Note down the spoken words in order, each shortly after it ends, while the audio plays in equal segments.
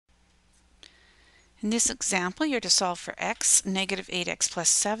In this example, you're to solve for x. Negative 8x plus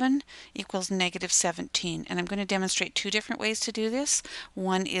 7 equals negative 17. And I'm going to demonstrate two different ways to do this.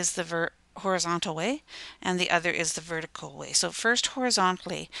 One is the horizontal way, and the other is the vertical way. So first,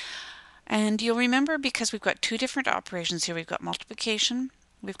 horizontally. And you'll remember, because we've got two different operations here, we've got multiplication,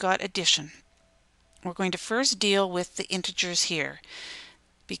 we've got addition. We're going to first deal with the integers here,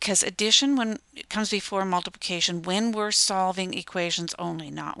 because addition, when it comes before multiplication, when we're solving equations only,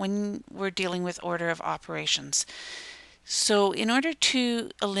 not when we're dealing with order of operations. So in order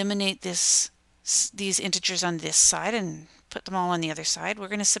to eliminate these integers on this side and put them all on the other side, we're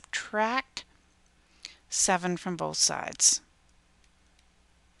going to subtract 7 from both sides.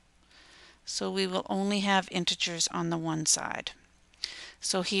 So we will only have integers on the one side.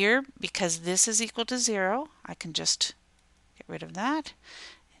 So here, because this is equal to 0, I can just get rid of that.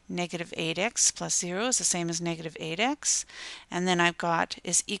 Negative 8x plus 0 is the same as negative 8x. And then I've got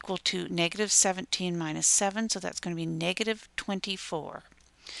is equal to negative 17 minus 7, so that's going to be negative 24.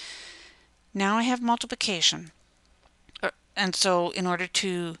 Now I have multiplication. And so in order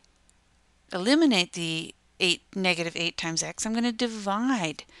to eliminate the negative 8 times x, I'm going to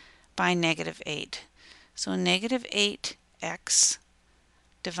divide by negative 8. So negative 8x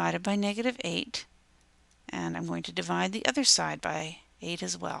divided by negative 8, and I'm going to divide the other side by 8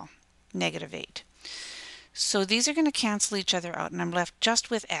 as well, negative 8. So these are going to cancel each other out, and I'm left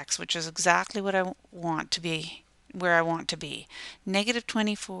just with x, which is exactly what I want to be, where I want to be. Negative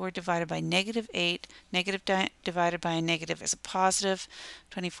 24 divided by negative 8, negative divided by a negative is a positive,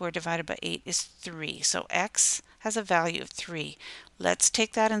 24 divided by 8 is 3. So x has a value of 3. Let's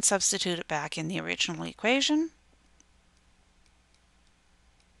take that and substitute it back in the original equation.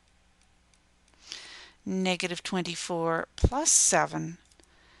 Negative 24 plus 7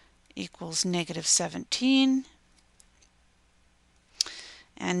 equals negative 17.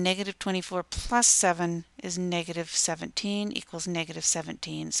 And negative 24 plus 7 is negative 17 equals negative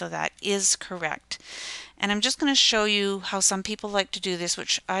 17. So that is correct. And I'm just going to show you how some people like to do this,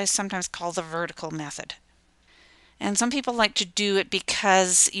 which I sometimes call the vertical method. And some people like to do it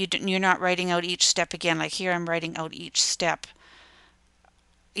because you're not writing out each step again. Like here, I'm writing out each step,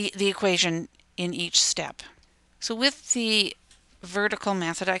 the equation in each step. So with the vertical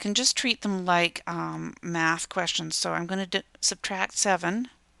method, I can just treat them like math questions. So I'm going to subtract 7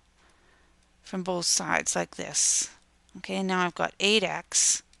 from both sides like this. Okay, now I've got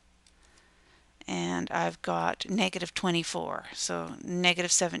 8x and I've got negative 24. So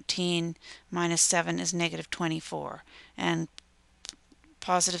negative 17 minus 7 is negative 24. And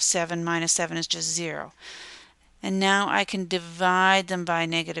positive 7 minus 7 is just 0. And now I can divide them by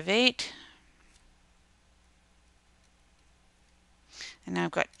negative 8. And now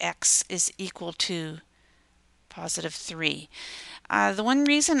I've got x is equal to positive 3. The one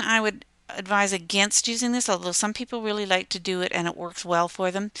reason I would advise against using this, although some people really like to do it and it works well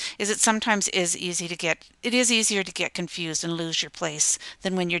for them, is it sometimes is easier to get confused and lose your place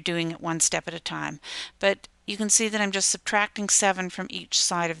than when you're doing it one step at a time. But you can see that I'm just subtracting 7 from each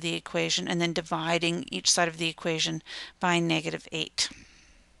side of the equation and then dividing each side of the equation by negative 8.